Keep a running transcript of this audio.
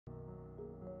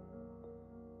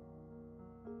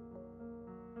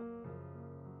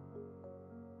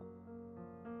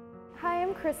Hi,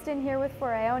 I'm Kristen here with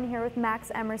Foreo and here with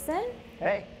Max Emerson.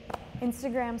 Hey.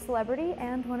 Instagram celebrity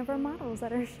and one of our models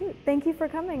at our shoot. Thank you for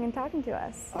coming and talking to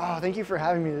us. Oh, thank you for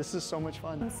having me. This is so much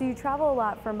fun. So you travel a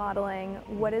lot for modeling.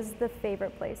 What is the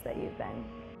favorite place that you've been?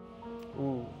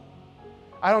 Ooh.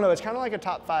 I don't know, it's kind of like a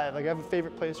top 5. Like I have a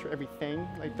favorite place for everything.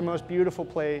 Like the most beautiful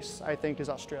place I think is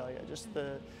Australia. Just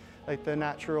the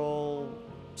natural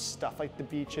stuff, like the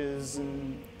beaches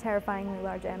and Terrifyingly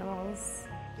large animals.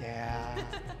 yeah.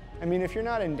 I mean, if you're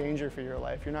not in danger for your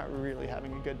life, you're not really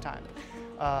having a good time.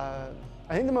 I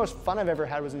think the most fun I've ever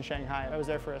had was in Shanghai. I was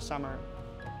there for a summer,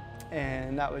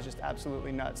 and that was just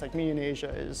absolutely nuts. Like me in Asia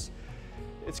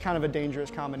it's kind of a dangerous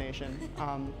combination.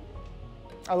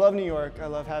 I love New York. I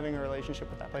love having a relationship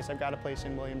with that place. I've got a place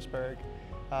in Williamsburg.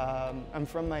 I'm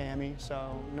from Miami,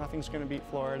 so nothing's gonna beat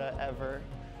Florida ever,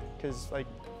 because like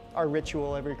our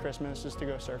ritual every Christmas is to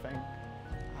go surfing.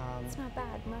 It's not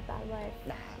bad life.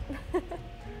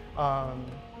 Nah.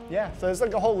 Yeah, so there's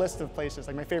like a whole list of places.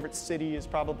 Like my favorite city is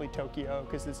probably Tokyo,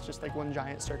 because it's just like one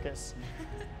giant circus.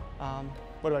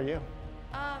 What about you?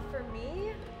 For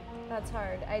me, that's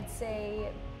hard. I'd say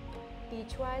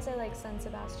beach-wise, I like San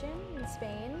Sebastian in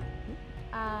Spain.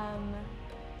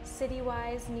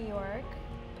 City-wise, New York,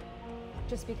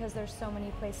 just because there's so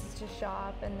many places to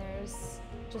shop and there's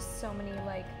just so many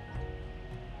like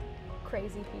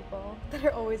crazy people that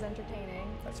are always entertaining.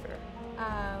 That's fair.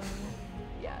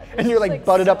 Yeah. And you're like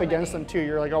butted so up against them too.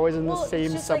 You're like always in the same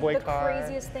it's just subway like car. The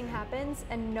craziest thing happens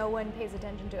and no one pays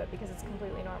attention to it because it's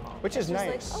completely normal. Which is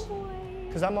nice. Like, oh boy.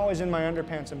 Because I'm always in my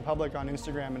underpants in public on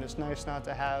Instagram, and it's nice not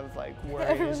to have like worries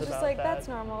Everyone's about just like, that. that's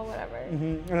normal, whatever.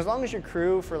 And as long as your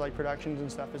crew for like productions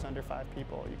and stuff is under 5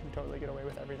 people, you can totally get away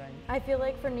with everything. I feel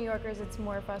like for New Yorkers, it's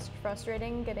more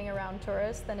frustrating getting around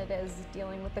tourists than it is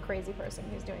dealing with the crazy person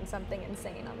who's doing something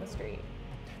insane on the street.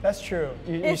 That's true.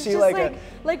 You It's see just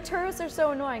like tourists are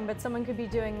so annoying, but someone could be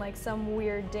doing like some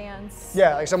weird dance.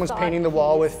 yeah, like someone's painting the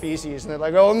wall with feces, and they're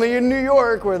like, only in New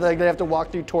York, where like they have to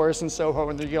walk through tourists in Soho,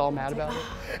 and they get all mad about it.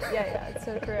 Yeah, it's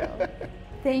so true.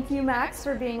 Thank you, Max,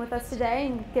 for being with us today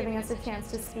and giving us a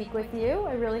chance to speak with you.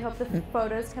 I really hope the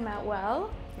photos come out well.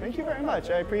 Thank you very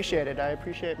much. I appreciate it. I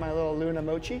appreciate my little Luna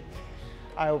mochi.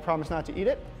 I will promise not to eat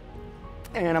it.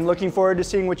 And I'm looking forward to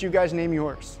seeing what you guys name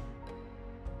yours.